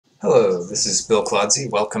Hello, this is Bill Clodsey.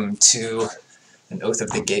 Welcome to an Oath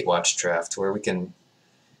of the Gatewatch draft, where we can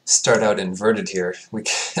start out inverted here.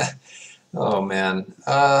 Oh man,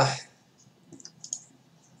 wow.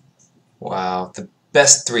 The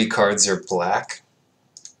best three cards are black.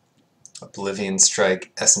 Oblivion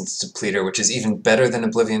Strike, Essence Depleter, which is even better than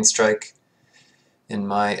Oblivion Strike in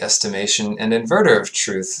my estimation, and Inverter of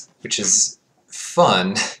Truth, which is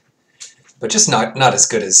fun, but just not as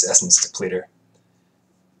good as Essence Depleter.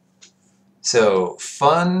 So,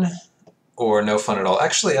 fun or no fun at all.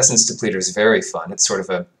 Actually, Essence Depleter is very fun. It's sort of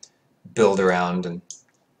a build around, and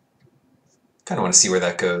kind of want to see where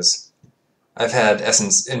that goes. I've had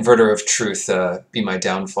Essence Inverter of Truth be my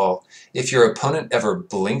downfall. If your opponent ever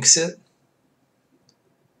blinks it...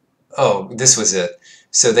 Oh, this was it.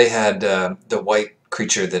 So they had the white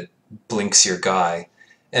creature that blinks your guy,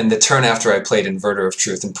 and the turn after I played Inverter of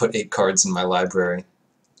Truth and put 8 cards in my library,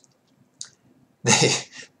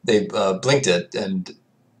 they blinked it, and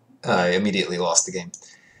I immediately lost the game.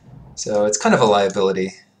 So it's kind of a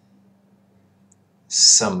liability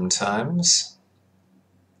sometimes.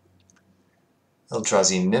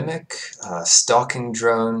 Eldrazi Mimic, Stalking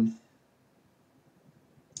Drone,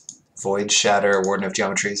 Void Shatter, Warden of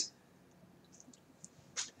Geometries.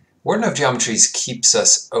 Warden of Geometries keeps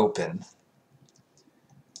us open.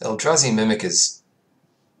 Eldrazi Mimic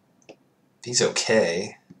he's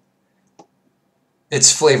okay.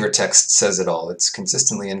 Its flavor text says it all. It's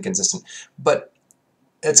consistently inconsistent. But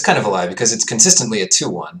it's kind of a lie, because it's consistently a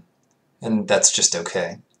 2-1, and that's just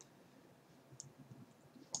okay.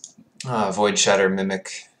 Void Shatter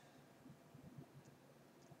Mimic.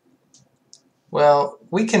 Well,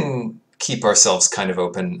 we can keep ourselves kind of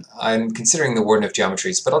open. I'm considering the Warden of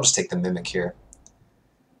Geometries, but I'll just take the Mimic here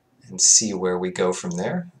and see where we go from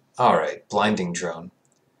there. Alright, Blinding Drone.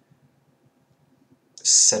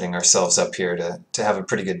 Setting ourselves up here to have a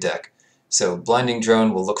pretty good deck. So Blinding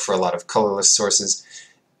Drone will look for a lot of colorless sources.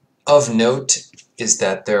 Of note is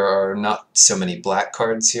that there are not so many black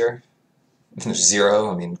cards here. There's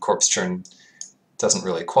 0. I mean, Corpse Churn doesn't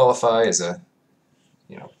really qualify as a,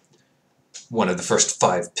 one of the first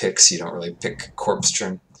 5 picks. You don't really pick Corpse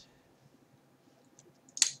Churn.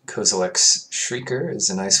 Kozilek's Shrieker is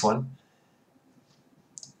a nice one.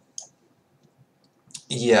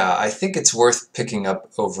 Yeah, I think it's worth picking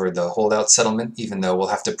up over the Holdout Settlement, even though we'll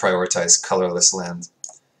have to prioritize colorless lands.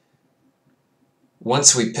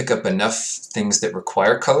 Once we pick up enough things that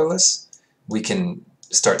require colorless, we can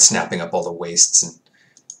start snapping up all the wastes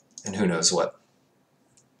and who knows what.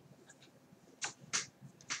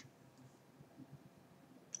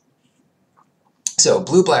 So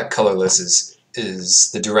blue-black colorless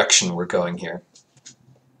is the direction we're going here.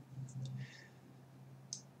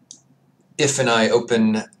 If and I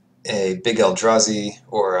open a big Eldrazi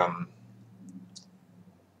or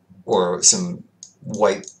some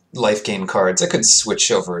white life gain cards, I could switch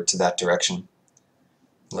over to that direction.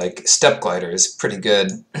 Like Step Glider is pretty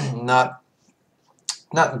good. Not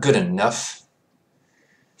good enough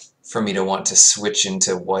for me to want to switch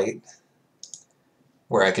into white,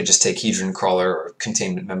 where I could just take Hedron Crawler or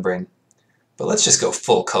Containment Membrane. But let's just go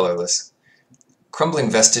full colorless. Crumbling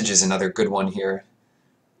Vestige is another good one here,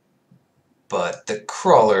 but the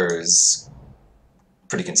Crawler is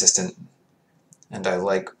pretty consistent, and I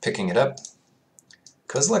like picking it up.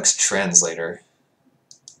 Kozilek's Translator.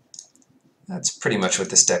 That's pretty much what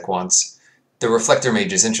this deck wants. The Reflector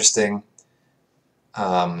Mage is interesting.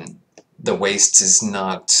 The Wastes is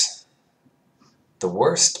not the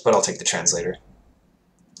worst, but I'll take the Translator.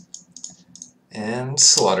 And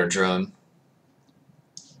Slaughter Drone.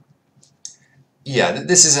 Yeah,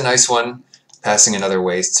 this is a nice one, passing another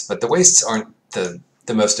Wastes, but the Wastes aren't the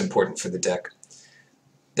most important for the deck.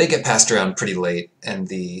 They get passed around pretty late, and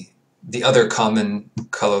the other common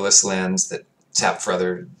colorless lands that tap for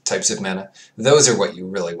other types of mana, those are what you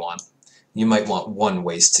really want. You might want 1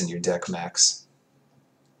 Waste in your deck max.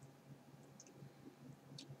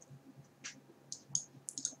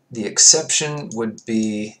 The exception would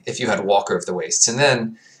be if you had Walker of the Wastes, and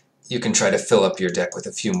then you can try to fill up your deck with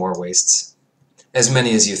a few more Wastes. As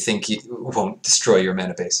many as you think won't destroy your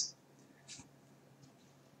mana base,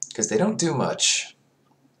 because they don't do much.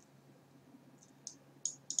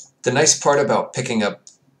 The nice part about picking up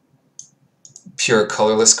pure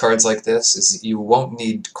colorless cards like this is you won't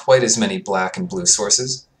need quite as many black and blue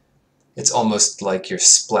sources. It's almost like you're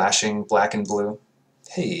splashing black and blue.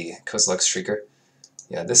 Hey, Kozilek's Shrieker.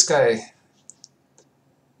 Yeah, this guy's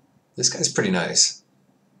pretty nice.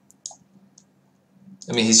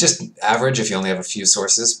 I mean, he's just average if you only have a few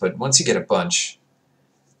sources, but once you get a bunch...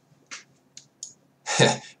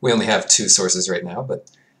 we only have 2 sources right now, but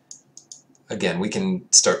again, we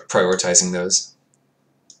can start prioritizing those.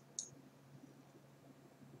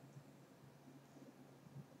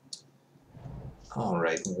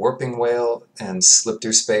 Alright, Warping Whale and Slip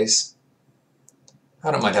Through Space.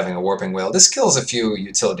 I don't mind having a Warping Whale. This kills a few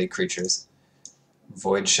utility creatures.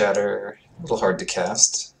 Void Shatter, a little hard to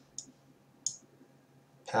cast.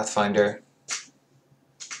 Pathfinder.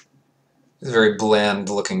 It's a very bland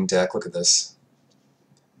looking deck, look at this.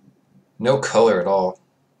 No color at all.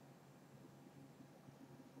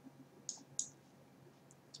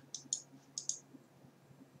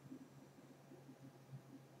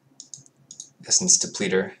 Essence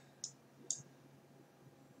Depleter.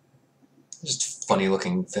 Just funny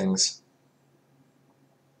looking things.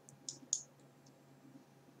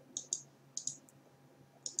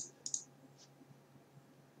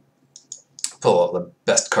 Pull all the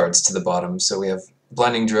best cards to the bottom. So we have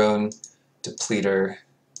Blinding Drone, Depleter.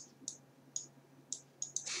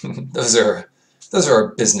 Those are our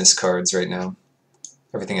business cards right now.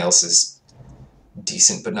 Everything else is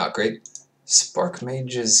decent but not great. Spark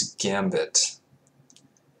Mage's Gambit.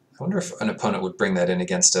 I wonder if an opponent would bring that in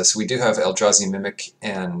against us. We do have Eldrazi Mimic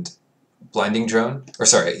and Blinding Drone, or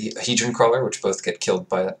sorry, Hedron Crawler, which both get killed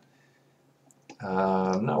by it.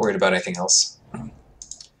 I'm not worried about anything else.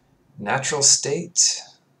 Natural State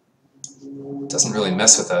doesn't really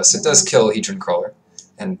mess with us. It does kill Hedron Crawler,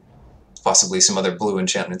 and possibly some other blue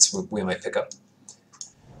enchantments we might pick up.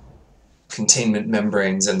 Containment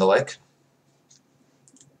Membranes and the like.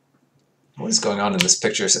 What is going on in this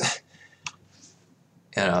picture?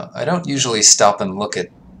 You know, I don't usually stop and look at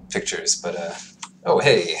pictures, but oh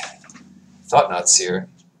hey, Thought-Knot Seer.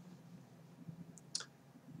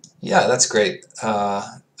 Yeah, that's great.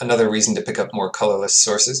 Another reason to pick up more colorless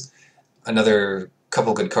sources. Another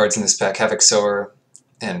couple good cards in this pack, Havoc Sower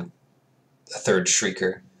and a third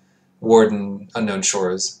Shrieker. Warden, Unknown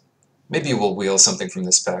Shores. Maybe we'll wheel something from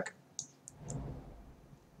this pack.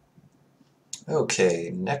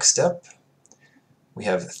 Okay, next up we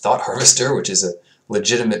have Thought Harvester, which is a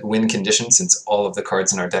legitimate win condition since all of the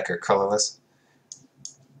cards in our deck are colorless.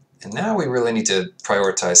 And now we really need to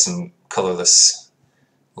prioritize some colorless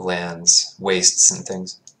lands, wastes, and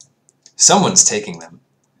things. Someone's taking them.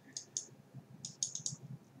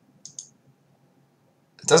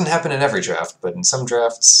 It doesn't happen in every draft, but in some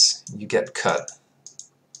drafts you get cut.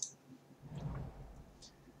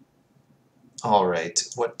 Alright,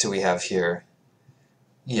 what do we have here?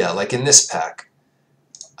 Yeah, like in this pack,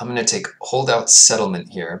 I'm going to take Holdout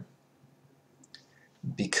Settlement here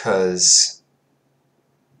because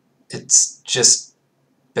it's just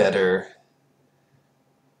better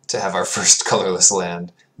to have our first colorless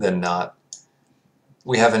land than not.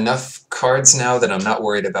 We have enough cards now that I'm not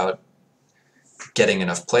worried about getting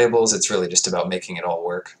enough playables. It's really just about making it all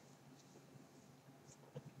work.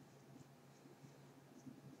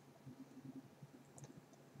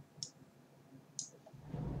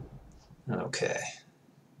 Okay.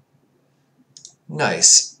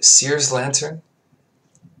 Nice. Seer's Lantern.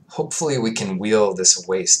 Hopefully we can wheel this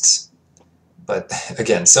Wastes. But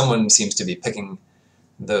again, someone seems to be picking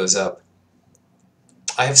those up.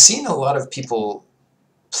 I have seen a lot of people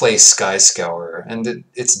play Sky Scourer, and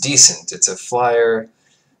it's decent. It's a flyer.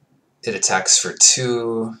 It attacks for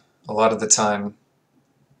 2 a lot of the time.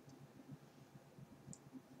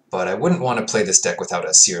 But I wouldn't want to play this deck without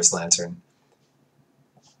a Seer's Lantern.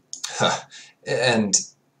 And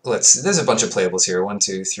there's a bunch of playables here. 1,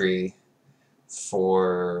 2, 3,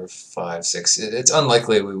 4, 5, 6. It's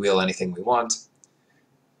unlikely we wheel anything we want,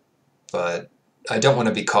 but I don't want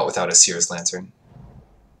to be caught without a Seer's Lantern.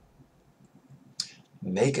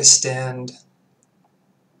 Make a Stand.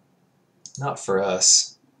 Not for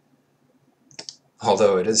us.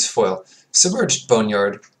 Although it is foil. Submerged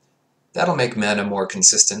Boneyard. That'll make mana more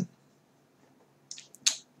consistent.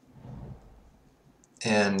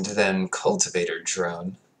 And then Cultivator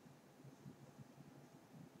Drone.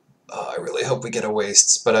 Oh, I really hope we get a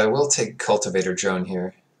Wastes, but I will take Cultivator Drone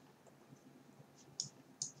here.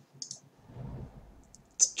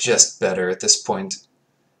 It's just better at this point.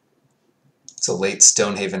 It's a late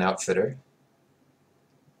Stonehaven Outfitter.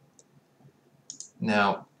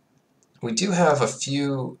 Now, we do have a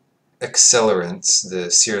few accelerants, the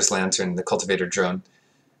Seer's Lantern, the Cultivator Drone.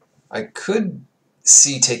 I could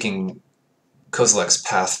see taking Kozilek's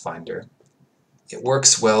Pathfinder. It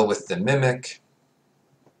works well with the Mimic.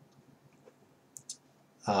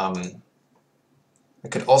 I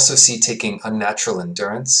could also see taking Unnatural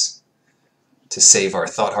Endurance to save our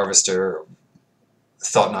Thought Harvester, or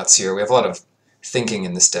Thought-Knot Seer. We have a lot of thinking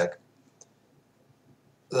in this deck.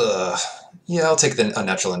 Yeah, I'll take the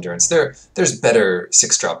Unnatural Endurance. There's better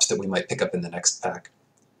 6-drops that we might pick up in the next pack.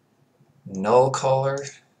 Null Caller,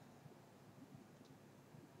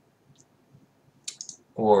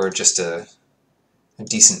 or just a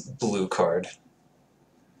decent blue card.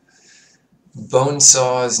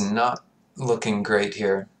 Bonesaw is not looking great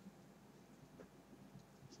here.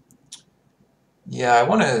 Yeah, I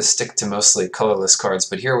want to stick to mostly colorless cards,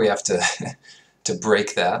 but here we have to to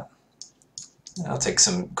break that. I'll take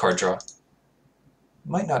some card draw.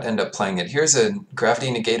 Might not end up playing it. Here's a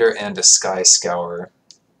Gravity Negator and a Sky Scourer.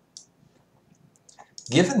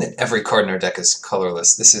 Given that every card in our deck is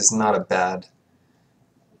colorless, this is not a bad,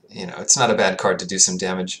 it's not a bad card to do some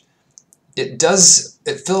damage. It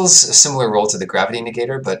fills a similar role to the Gravity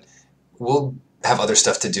Negator, but we'll have other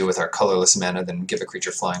stuff to do with our colorless mana than give a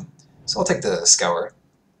creature flying. So I'll take the Scour.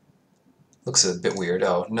 Looks a bit weird.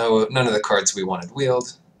 Oh, no, none of the cards we wanted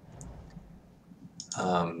wheeled.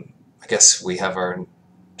 I guess we have our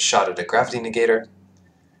shot at a Gravity Negator.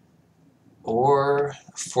 Or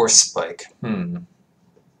a Force Spike.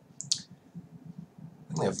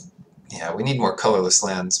 Yeah, we need more colorless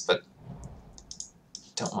lands, but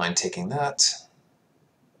don't mind taking that.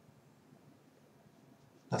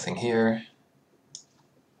 Nothing here.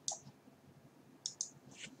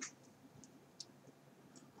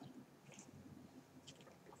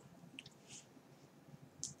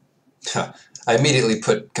 I immediately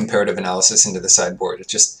put comparative analysis into the sideboard.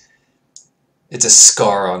 It's a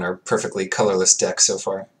scar on our perfectly colorless deck so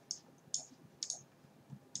far.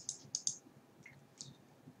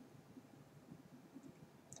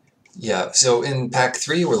 Yeah, so in pack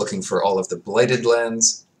 3 we're looking for all of the blighted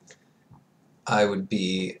lands. I would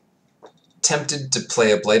be tempted to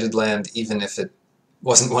play a blighted land even if it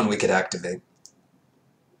wasn't one we could activate.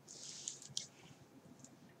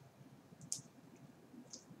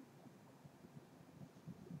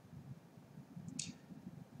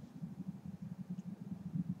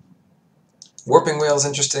 Warping Whale is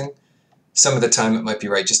interesting. Some of the time it might be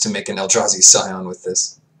right just to make an Eldrazi Scion with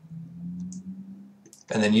this.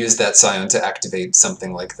 And then use that Scion to activate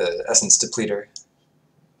something like the Essence Depleter.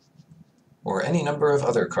 Or any number of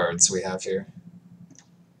other cards we have here.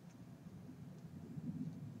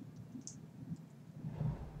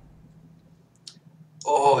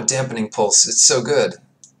 Oh, Dampening Pulse, it's so good.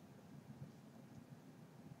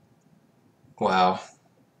 Wow.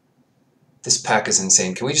 This pack is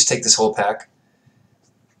insane. Can we just take this whole pack?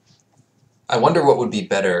 I wonder what would be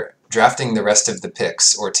better, drafting the rest of the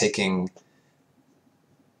picks or taking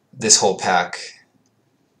this whole pack.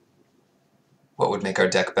 What would make our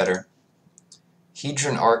deck better?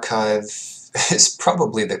 Hedron Archive is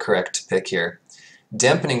probably the correct pick here.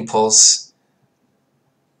 Dampening Pulse,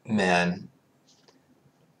 man.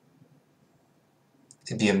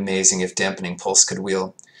 It'd be amazing if Dampening Pulse could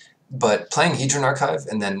wheel. But playing Hedron Archive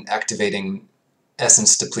and then activating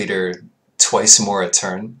Essence Depleter twice more a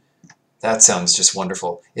turn, that sounds just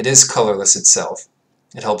wonderful. It is colorless itself.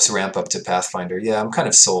 It helps ramp up to Pathfinder. Yeah, I'm kind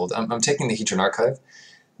of sold. I'm taking the Hedron Archive,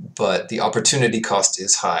 but the opportunity cost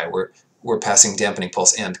is high. We're passing Dampening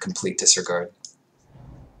Pulse and Complete Disregard.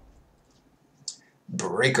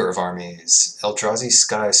 Breaker of Armies, Eldrazi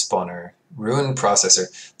Sky Spawner, Ruin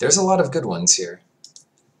Processor. There's a lot of good ones here.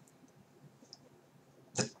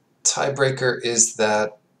 The tiebreaker is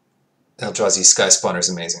that Eldrazi Sky Spawner is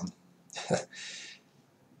amazing.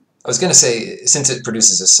 I was going to say, since it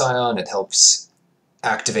produces a Scion, it helps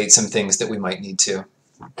activate some things that we might need to.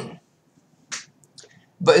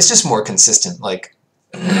 But it's just more consistent, like,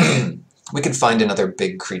 we could find another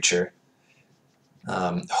big creature.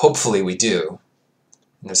 Hopefully we do.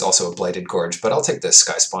 And there's also a Blighted Gorge, but I'll take the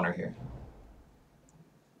Sky Spawner here.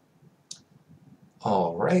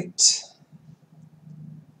 Alright.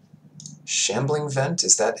 Shambling Vent,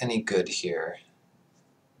 is that any good here?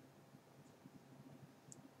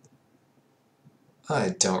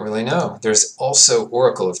 I don't really know. There's also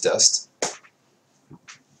Oracle of Dust.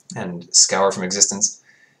 And Scour from Existence.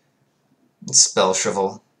 Spell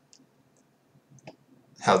Shrivel.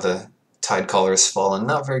 How the Tidecaller has fallen.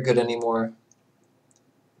 Not very good anymore.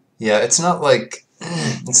 Yeah, it's not like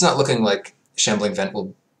it's not looking like Shambling Vent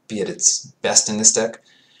will be at its best in this deck.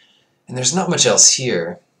 And there's not much else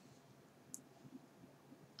here.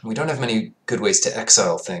 We don't have many good ways to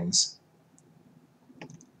exile things.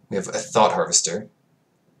 We have a Thought Harvester.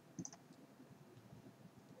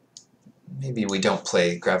 Maybe we don't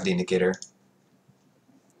play Gravity Negator.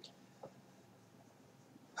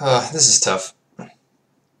 This is tough.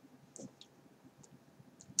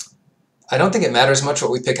 I don't think it matters much what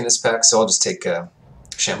we pick in this pack, so I'll just take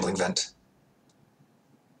Shambling Vent.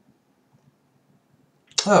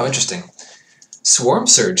 Oh, interesting. Swarm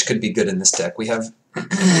Surge could be good in this deck. We have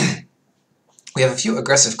we have a few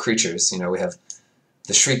aggressive creatures. You know, we have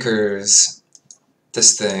the Shriekers,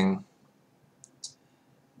 this thing,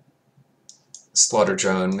 Slaughter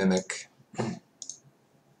Drone, Mimic.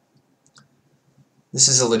 This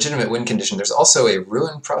is a legitimate win condition. There's also a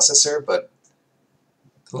Ruin processor, but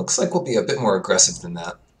it looks like we'll be a bit more aggressive than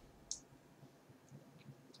that.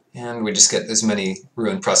 And we just get as many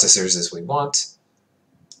Ruin processors as we want.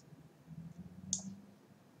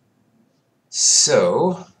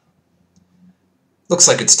 So, looks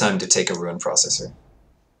like it's time to take a Ruin processor.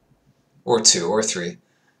 Or 2, or 3.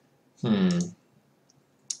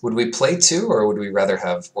 Would we play 2, or would we rather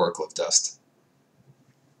have Oracle of Dust?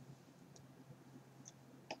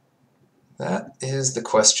 That is the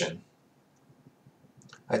question.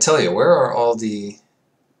 I tell you, where are all the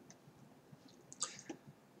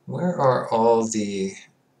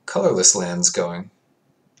colorless lands going?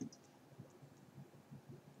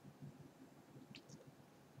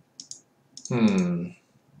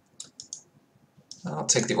 I'll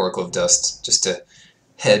take the Oracle of Dust just to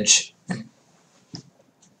hedge.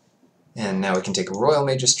 And now we can take a Royal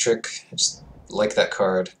Mage's Trick. I just like that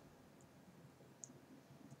card.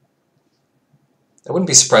 I wouldn't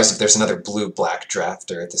be surprised if there's another blue-black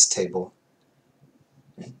drafter at this table.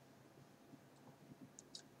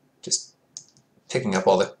 Just picking up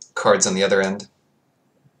all the cards on the other end.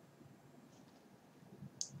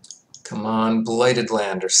 Come on, Blighted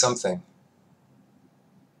Land or something.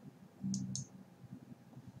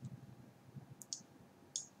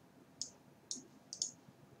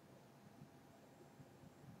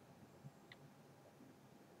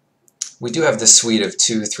 We do have the suite of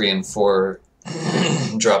 2, 3, and 4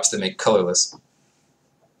 drops that make colorless.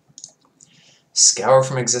 Scour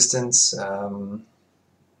from Existence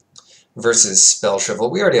versus Spell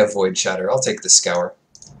Shrivel. We already have Void Shatter. I'll take the Scour.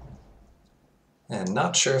 And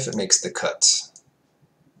not sure if it makes the cut.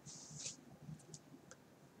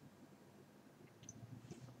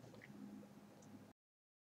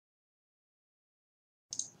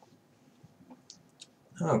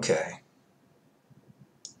 Okay.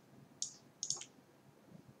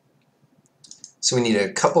 So we need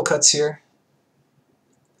a couple cuts here.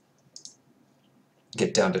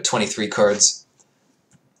 Get down to 23 cards.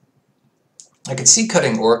 I could see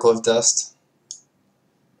cutting Oracle of Dust.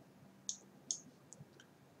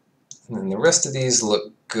 And then the rest of these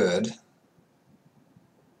look good.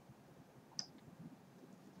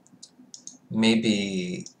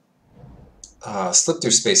 Maybe Slip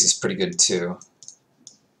Through Space is pretty good too.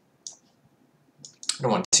 I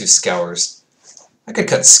don't want 2 Scours. I could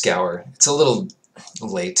cut Scour. It's a little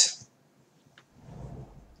late.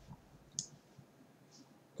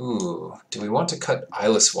 Ooh, do we want to cut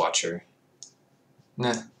Eyeless Watcher?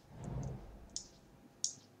 Nah.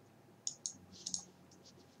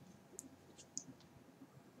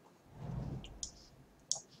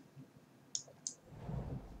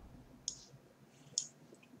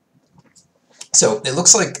 So it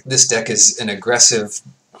looks like this deck is an aggressive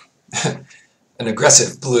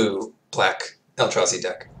blue-black Eldrazi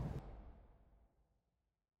deck,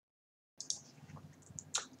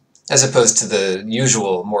 as opposed to the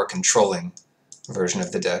usual, more controlling version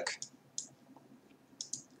of the deck.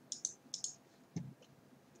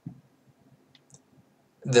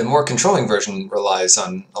 The more controlling version relies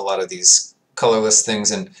on a lot of these colorless things,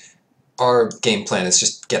 and our game plan is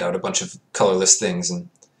just get out a bunch of colorless things and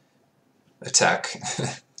attack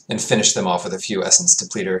and finish them off with a few Essence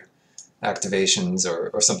Depleter activations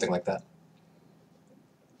or something like that.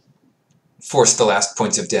 Force the last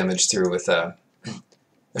points of damage through with a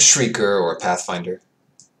Shrieker or a Pathfinder.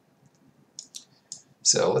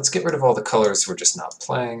 So let's get rid of all the colors we're just not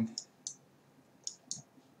playing.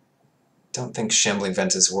 Don't think Shambling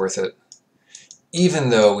Vent is worth it, even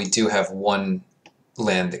though we do have 1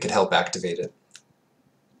 land that could help activate it.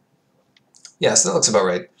 Yeah, so that looks about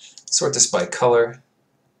right. Sort this by color.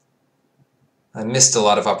 I missed a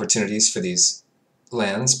lot of opportunities for these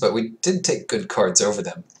lands, but we did take good cards over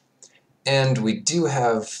them. And we do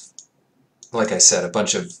have, like I said, a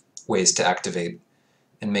bunch of ways to activate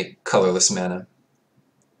and make colorless mana.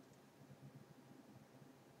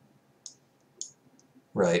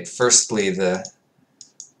 Right, firstly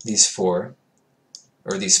these 4,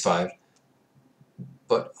 or these 5,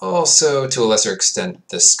 but also to a lesser extent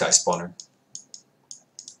the Sky Spawner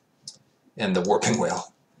and the Warping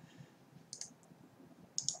Whale.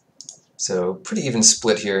 So pretty even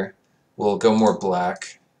split here. We'll go more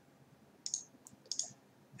black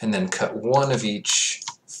and then cut 1 of each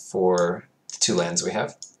for the 2 lands we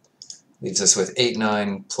have. Leaves us with 8,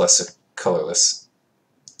 9 plus a colorless.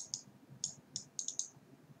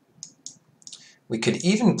 We could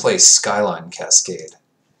even play Skyline Cascade.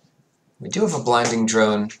 We do have a Blinding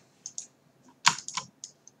Drone.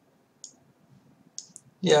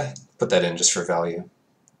 Yeah, put that in just for value.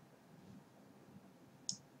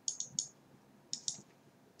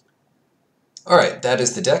 Alright, that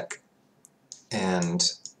is the deck,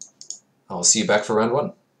 and I'll see you back for round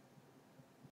 1.